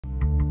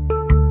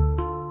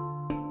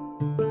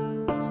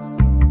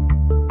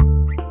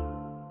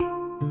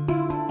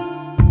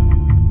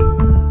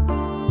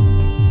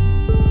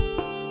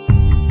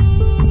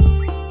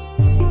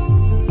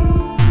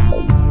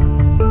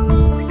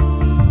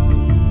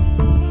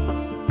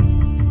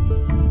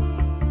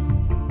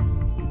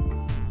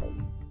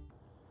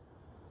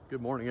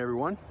Morning,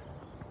 everyone.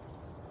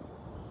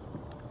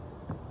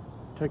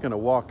 Taking a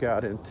walk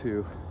out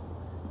into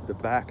the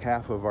back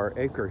half of our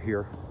acre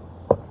here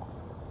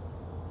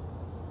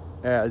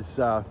as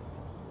I've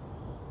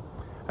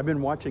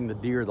been watching the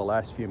deer the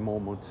last few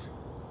moments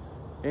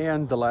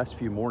and the last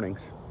few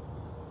mornings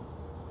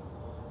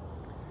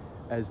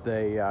as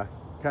they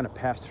kind of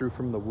pass through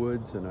from the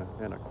woods and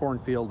a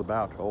cornfield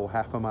about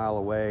half a mile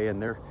away,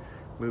 and they're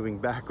moving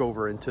back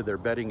over into their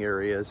bedding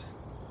areas,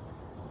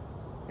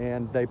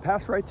 and they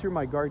pass right through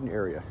my garden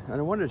area. And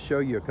I wanted to show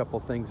you a couple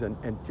things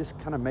and just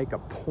kind of make a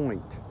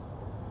point,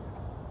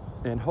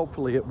 and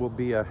hopefully it will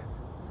be a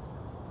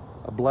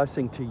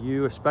blessing to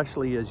you,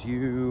 especially as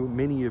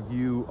many of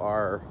you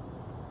are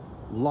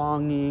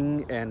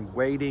longing and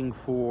waiting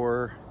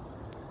for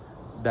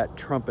that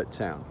trumpet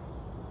sound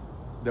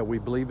that we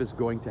believe is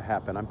going to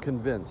happen. I'm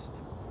convinced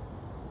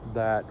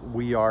that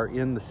we are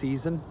in the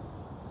season.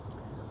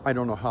 I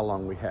don't know how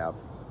long we have.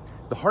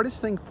 The hardest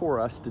thing for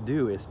us to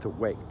do is to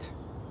wait.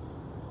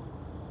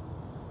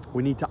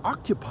 We need to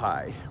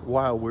occupy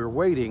while we're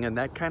waiting, and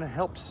that kind of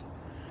helps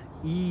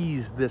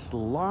ease this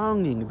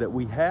longing that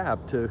we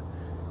have to,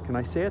 can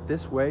I say it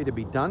this way, to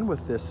be done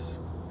with this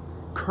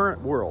current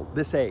world,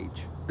 this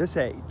age.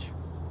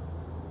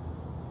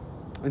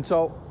 And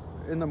so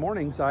in the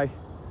mornings I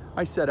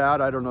set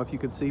out. I don't know if you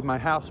can see my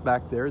house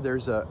back there.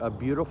 There's a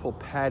beautiful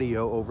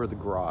patio over the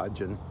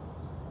garage, and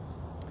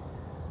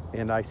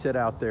I sit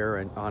out there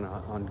and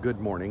on good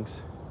mornings,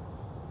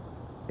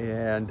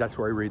 and that's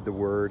where I read the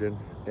word and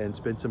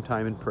spend some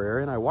time in prayer,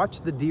 and I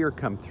watch the deer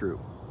come through.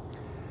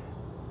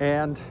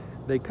 And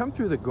they come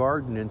through the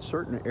garden in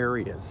certain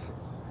areas,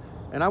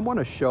 and I want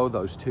to show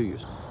those to you.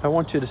 I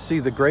want you to see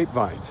the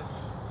grapevines.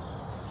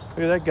 Look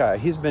at that guy.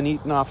 He's been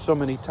eaten off so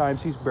many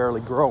times he's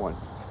barely growing.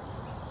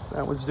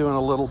 That one's doing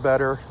a little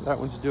better. That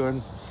one's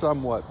doing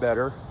somewhat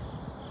better.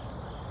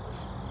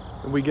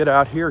 And we get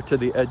out here to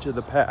the edge of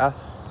the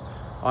path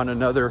on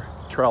another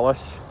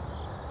trellis,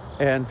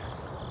 and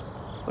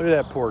look at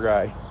that poor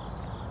guy.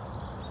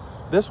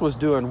 This was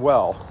doing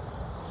well.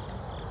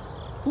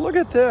 Look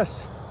at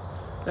this.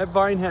 That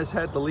vine has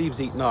had the leaves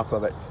eaten off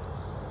of it.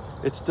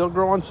 It's still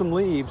growing some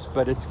leaves,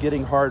 but it's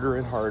getting harder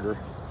and harder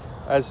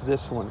as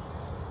this one.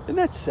 Isn't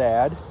that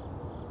sad?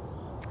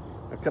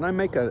 Now, can I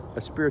make a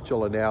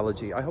spiritual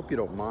analogy? I hope you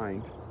don't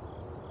mind.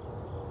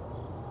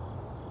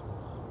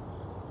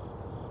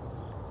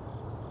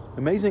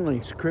 Amazingly,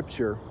 in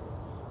Scripture,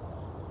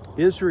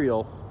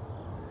 Israel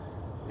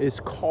is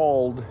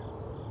called,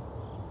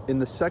 in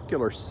the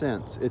secular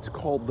sense, it's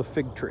called the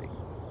fig tree.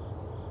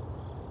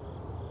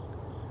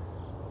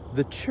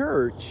 The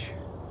church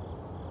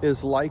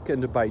is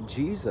likened by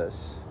Jesus,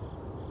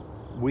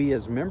 we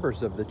as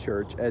members of the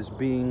church, as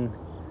being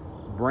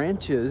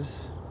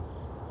branches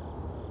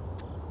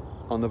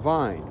on the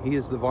vine. He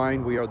is the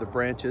vine, we are the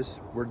branches,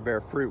 we're to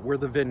bear fruit, we're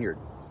the vineyard.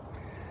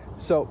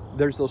 So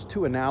there's those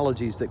two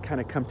analogies that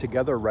kind of come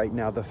together right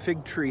now. The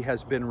fig tree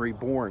has been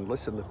reborn.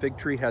 Listen, the fig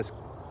tree has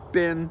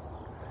been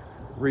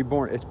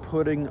reborn. It's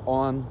putting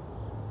on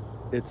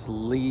its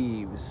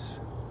leaves.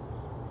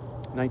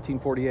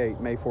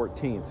 1948, May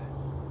 14th.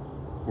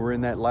 We're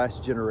in that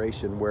last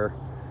generation where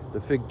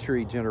the fig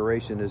tree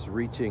generation is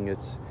reaching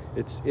it's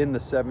in the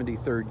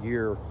 73rd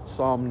year.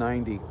 Psalm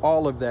 90,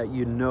 all of that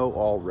you know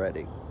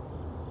already.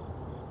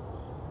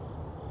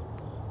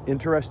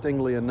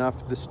 Interestingly enough,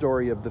 the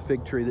story of the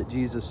fig tree that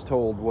Jesus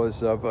told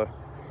was of a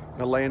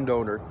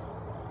landowner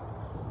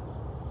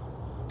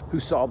who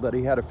saw that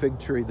he had a fig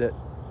tree that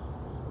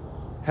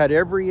had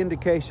every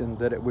indication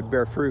that it would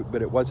bear fruit,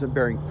 but it wasn't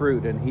bearing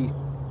fruit, and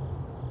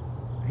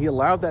he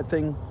allowed that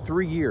thing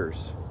 3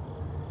 years,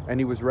 and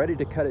he was ready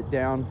to cut it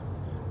down,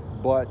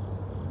 but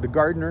the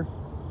gardener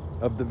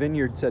of the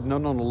vineyard said, no,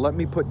 let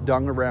me put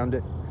dung around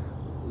it,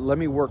 let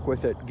me work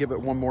with it, give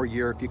it one more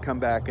year. If you come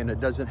back and it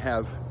doesn't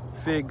have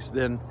figs,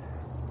 then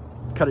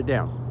cut it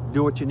down.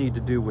 Do what you need to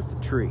do with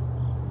the tree.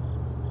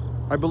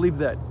 I believe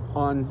that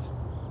on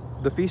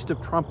the Feast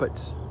of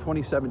Trumpets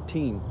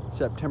 2017,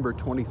 September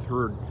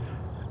 23rd,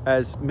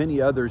 as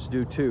many others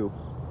do too,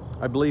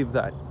 I believe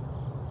that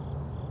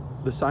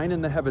the sign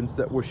in the heavens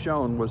that was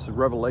shown was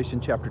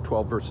Revelation chapter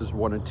 12 verses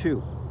 1 and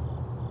 2.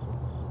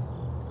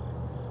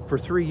 For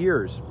 3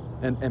 years,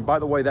 and by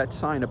the way, that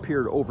sign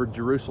appeared over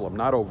Jerusalem,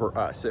 not over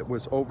us. It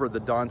was over the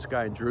dawn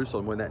sky in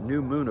Jerusalem. When that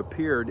new moon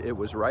appeared, it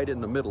was right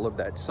in the middle of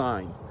that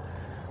sign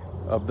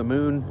of the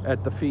moon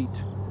at the feet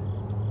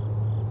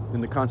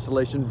in the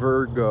constellation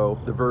Virgo,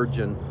 the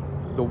Virgin,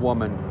 the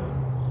woman.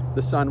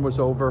 The sun was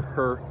over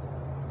her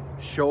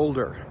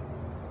shoulder,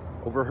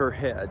 over her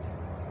head,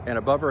 and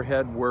above her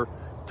head were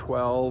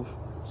 12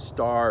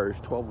 stars,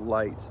 12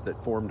 lights that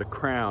formed a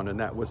crown, and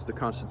that was the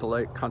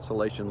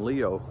constellation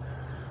Leo,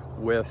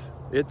 with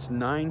its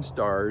 9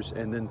 stars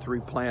and then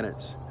 3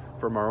 planets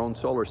from our own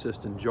solar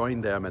system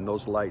joined them, and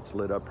those lights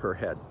lit up her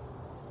head.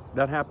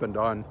 That happened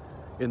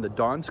in the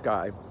dawn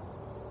sky,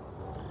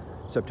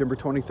 September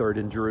 23rd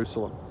in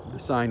Jerusalem. The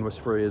sign was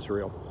for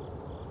Israel.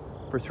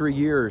 For 3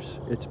 years,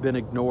 it's been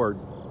ignored,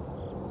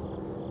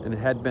 and it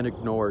had been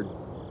ignored.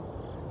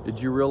 Did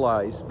you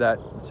realize that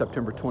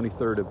September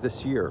 23rd of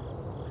this year,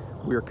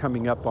 we are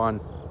coming up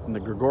on, in the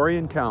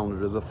Gregorian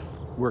calendar,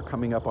 we're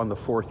coming up on the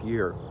 4th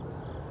year.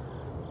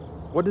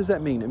 What does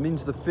that mean? It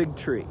means the fig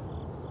tree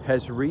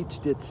has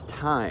reached its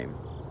time.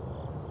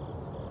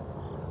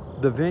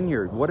 The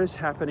vineyard, what is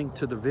happening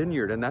to the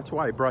vineyard? And that's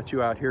why I brought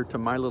you out here to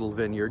my little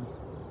vineyard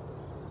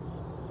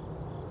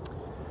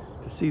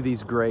to see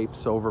these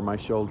grapes over my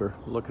shoulder.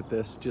 Look at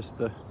this, just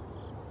the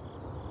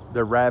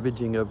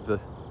ravaging of the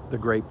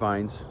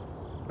grapevines.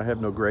 I have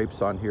no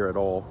grapes on here at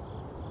all.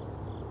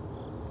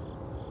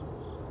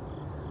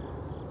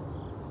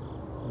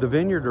 The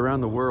vineyard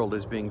around the world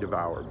is being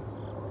devoured.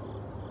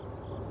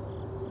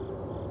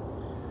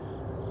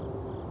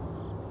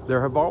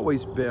 There have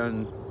always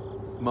been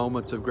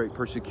moments of great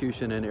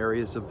persecution in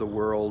areas of the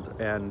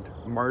world and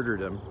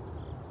martyrdom.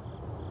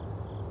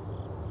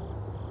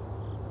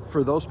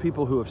 For those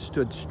people who have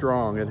stood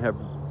strong and have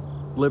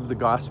lived the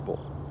gospel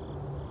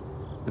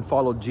and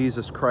followed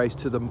Jesus Christ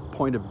to the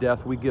point of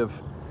death, we give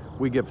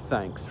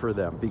thanks for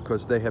them,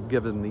 because they have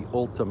given the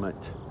ultimate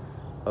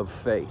of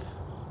faith.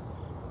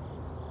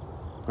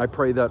 I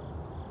pray that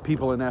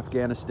people in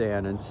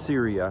Afghanistan and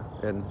Syria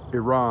and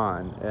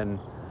Iran and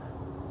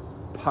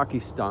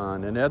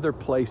Pakistan and other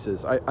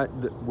places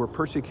where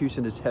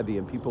persecution is heavy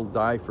and people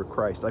die for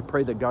Christ, I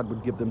pray that God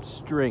would give them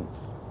strength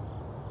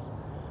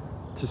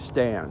to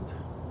stand.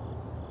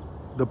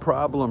 The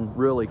problem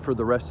really for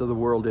the rest of the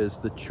world is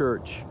the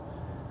church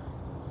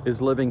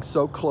is living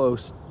so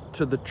close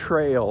to the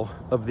trail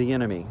of the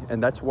enemy,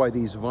 and that's why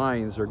these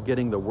vines are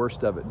getting the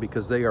worst of it,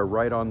 because they are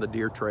right on the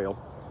deer trail.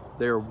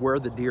 They are where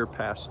the deer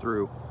pass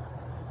through.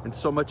 And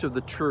so much of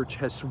the church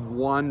has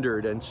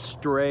wandered and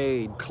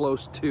strayed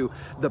close to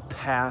the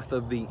path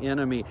of the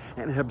enemy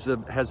and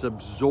has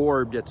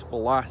absorbed its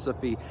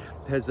philosophy,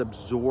 has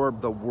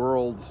absorbed the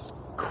world's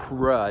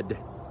crud,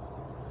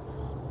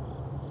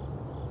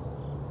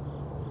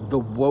 the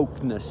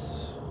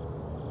wokeness,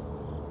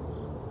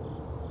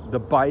 the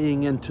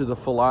buying into the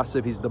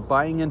philosophies, the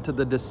buying into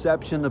the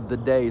deception of the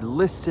day.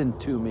 Listen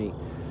to me.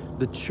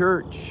 The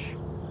church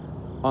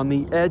on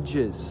the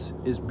edges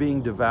is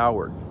being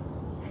devoured.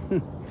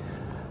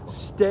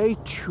 Stay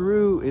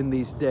true in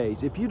these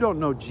days. If you don't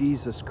know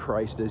Jesus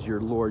Christ as your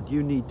Lord,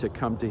 you need to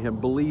come to Him.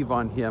 Believe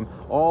on Him.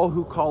 All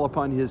who call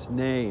upon His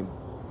name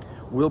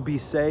will be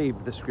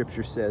saved, the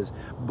scripture says.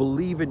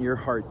 Believe in your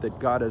heart that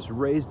God has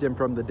raised Him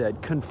from the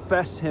dead.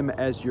 Confess Him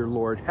as your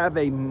Lord. Have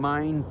a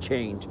mind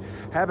change.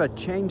 Have a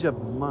change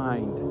of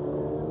mind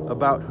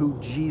about who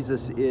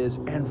Jesus is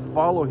and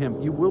follow Him.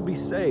 You will be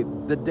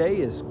saved. The day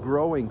is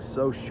growing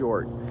so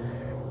short.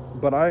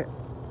 But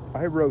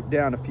I wrote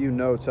down a few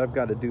notes. I've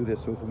got to do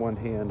this with one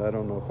hand. I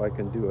don't know if I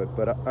can do it,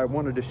 but I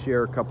wanted to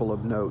share a couple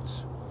of notes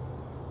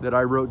that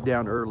I wrote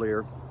down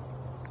earlier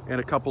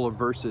and a couple of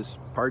verses.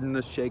 Pardon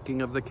the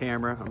shaking of the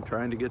camera. I'm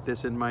trying to get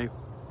this in my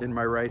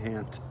right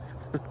hand.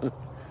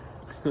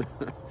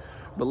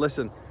 But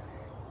listen,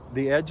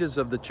 the edges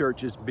of the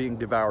church is being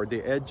devoured.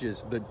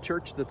 The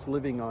church that's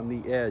living on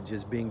the edge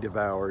is being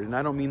devoured. And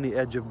I don't mean the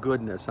edge of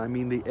goodness. I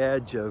mean the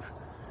edge of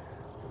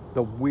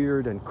the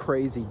weird and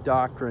crazy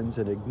doctrines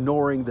and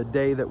ignoring the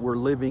day that we're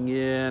living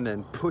in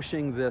and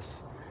pushing this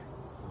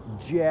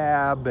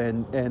jab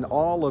and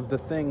all of the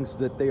things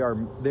that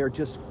they're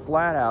just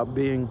flat out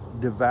being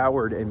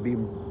devoured and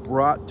being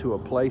brought to a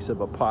place of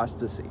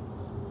apostasy.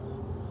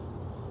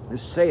 I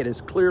say it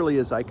as clearly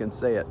as I can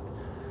say it,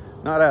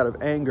 not out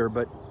of anger,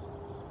 but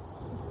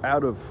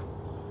out of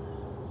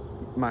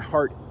my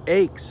heart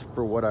aches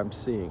for what I'm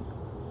seeing.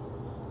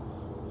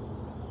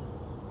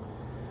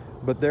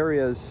 But there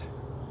is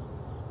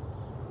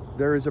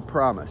a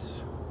promise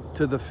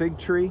to the fig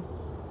tree.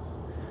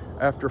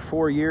 After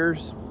 4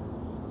 years,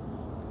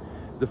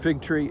 the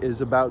fig tree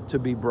is about to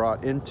be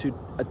brought into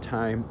a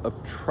time of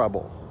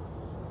trouble.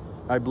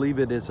 I believe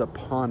it is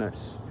upon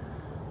us.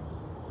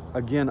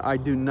 Again, I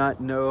do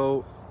not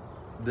know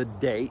the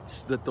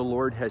dates that the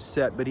Lord has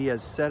set, but He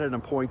has set an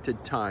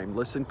appointed time.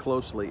 Listen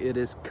closely. It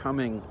is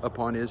coming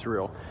upon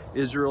Israel.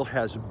 Israel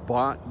has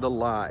bought the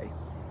lie.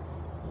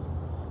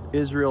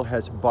 Israel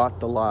has bought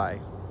the lie.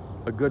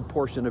 A good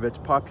portion of its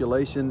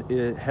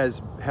population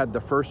has had the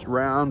first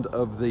round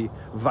of the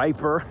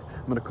viper,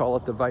 I'm going to call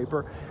it the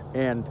viper,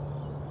 and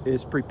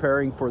is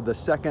preparing for the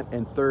second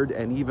and third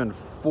and even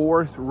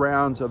fourth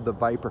rounds of the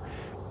viper.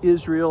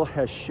 Israel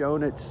has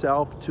shown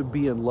itself to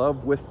be in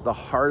love with the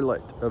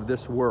harlot of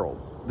this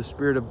world, the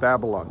spirit of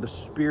Babylon, the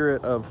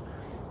spirit of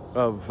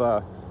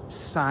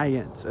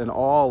science and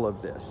all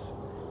of this.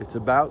 It's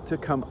about to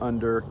come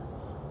under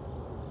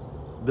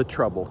the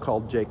trouble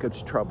called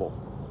Jacob's trouble.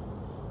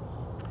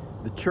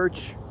 The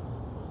church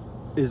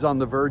is on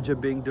the verge of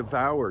being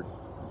devoured.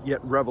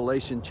 Yet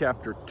Revelation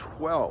chapter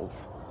 12,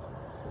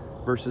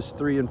 verses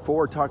 3 and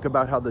 4 talk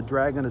about how the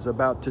dragon is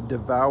about to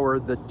devour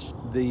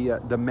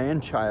the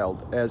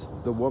man-child as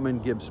the woman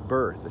gives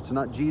birth. It's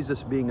not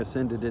Jesus being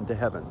ascended into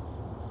heaven.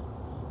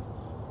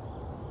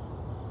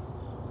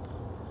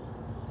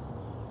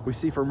 We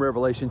see from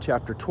Revelation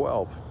chapter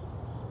 12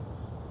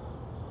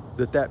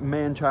 that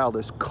man-child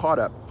is caught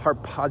up,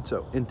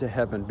 harpazo, into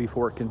heaven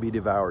before it can be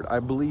devoured. I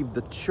believe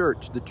the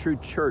church, the true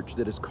church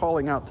that is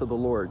calling out to the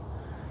Lord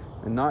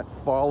and not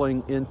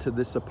falling into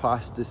this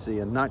apostasy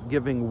and not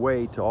giving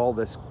way to all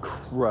this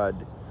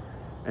crud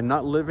and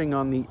not living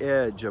on the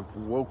edge of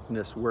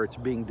wokeness where it's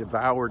being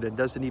devoured and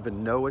doesn't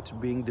even know it's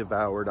being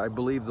devoured. I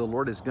believe the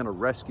Lord is going to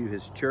rescue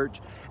his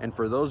church. And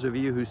for those of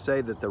you who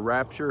say that the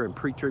rapture and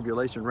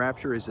pre-tribulation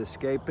rapture is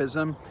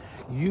escapism,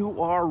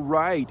 you are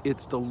right.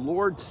 It's the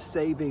Lord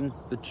saving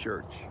the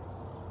church.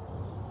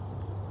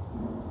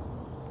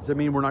 Does that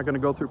mean we're not going to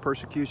go through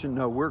persecution?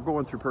 No, we're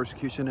going through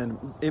persecution, and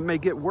it may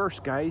get worse,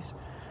 guys.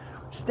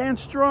 Stand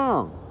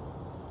strong.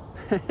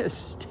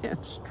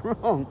 Stand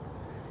strong.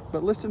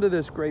 But listen to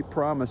this great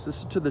promise. This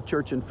is to the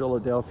church in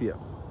Philadelphia.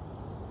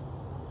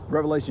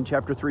 Revelation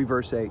chapter 3,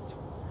 verse 8.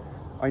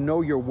 I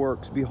know your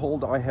works.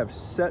 Behold, I have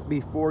set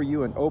before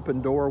you an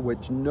open door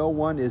which no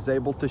one is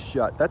able to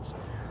shut. That's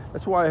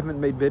why I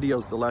haven't made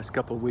videos the last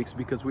couple of weeks,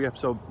 because we have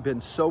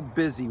been so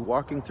busy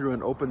walking through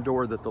an open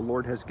door that the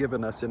Lord has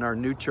given us in our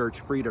new church,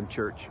 Freedom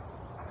Church.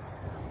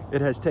 It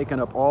has taken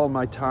up all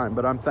my time,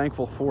 but I'm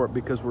thankful for it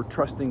because we're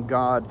trusting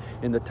God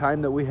in the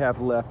time that we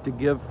have left to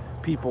give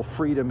people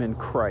freedom in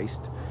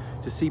Christ,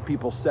 to see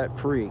people set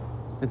free.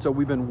 And so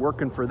we've been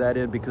working for that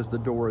end because the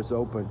door is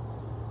open.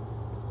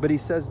 But he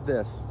says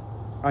this,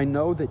 I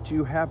know that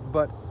you have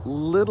but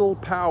little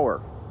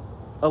power,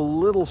 a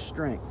little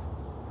strength,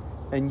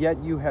 and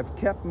yet you have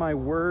kept my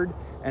word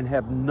and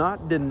have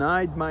not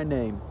denied my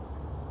name.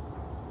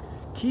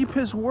 Keep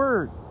his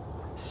word.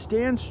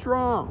 Stand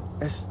strong.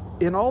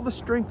 In all the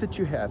strength that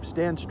you have,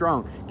 stand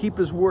strong. Keep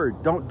his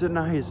word. Don't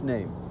deny his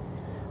name.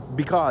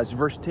 Because,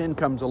 verse 10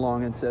 comes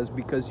along and says,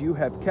 because you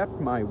have kept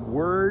my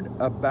word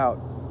about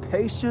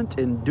patient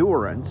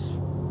endurance,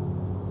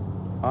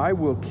 I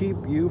will keep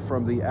you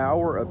from the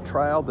hour of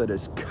trial that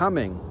is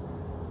coming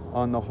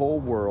on the whole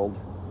world,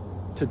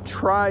 to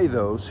try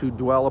those who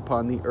dwell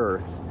upon the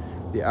earth.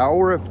 The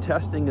hour of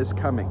testing is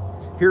coming.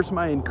 Here's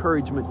my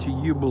encouragement to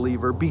you,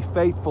 believer. Be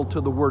faithful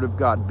to the Word of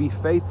God. Be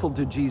faithful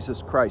to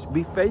Jesus Christ.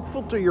 Be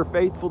faithful to your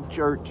faithful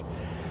church.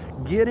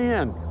 Get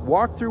in.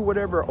 Walk through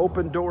whatever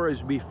open door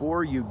is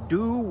before you.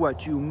 Do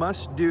what you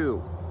must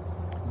do.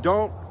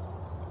 Don't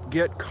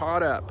get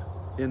caught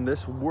up in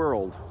this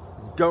world.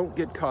 Don't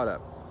get caught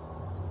up.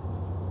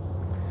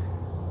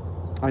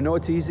 I know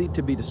it's easy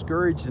to be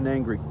discouraged and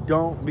angry.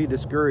 Don't be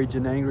discouraged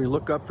and angry.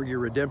 Look up, for your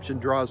redemption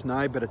draws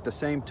nigh, but at the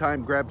same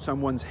time, grab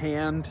someone's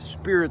hand,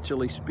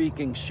 spiritually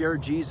speaking. Share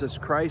Jesus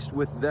Christ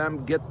with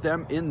them. Get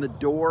them in the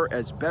door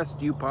as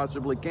best you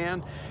possibly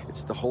can.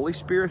 It's the Holy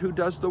Spirit who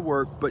does the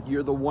work, but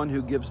you're the one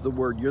who gives the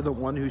word. You're the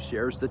one who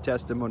shares the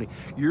testimony.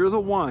 You're the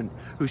one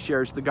who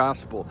shares the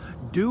gospel.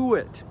 Do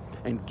it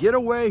and get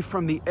away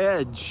from the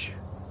edge.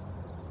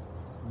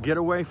 Get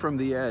away from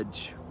the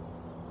edge.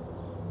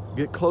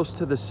 Get close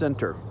to the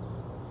center.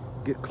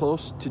 Get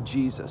close to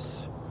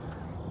Jesus.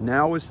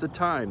 Now is the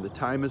time. The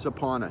time is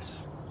upon us.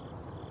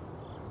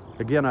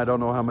 Again, I don't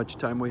know how much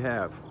time we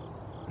have.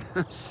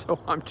 So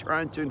I'm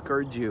trying to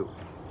encourage you.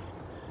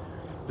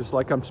 Just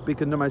like I'm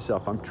speaking to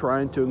myself, I'm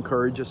trying to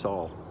encourage us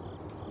all.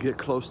 Get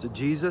close to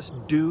Jesus.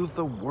 Do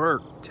the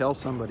work. Tell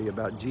somebody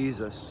about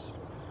Jesus.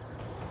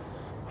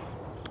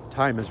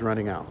 Time is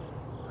running out.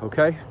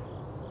 Okay?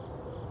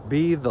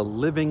 Be the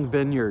living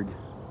vineyard.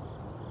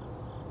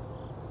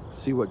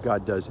 See what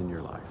God does in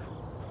your life.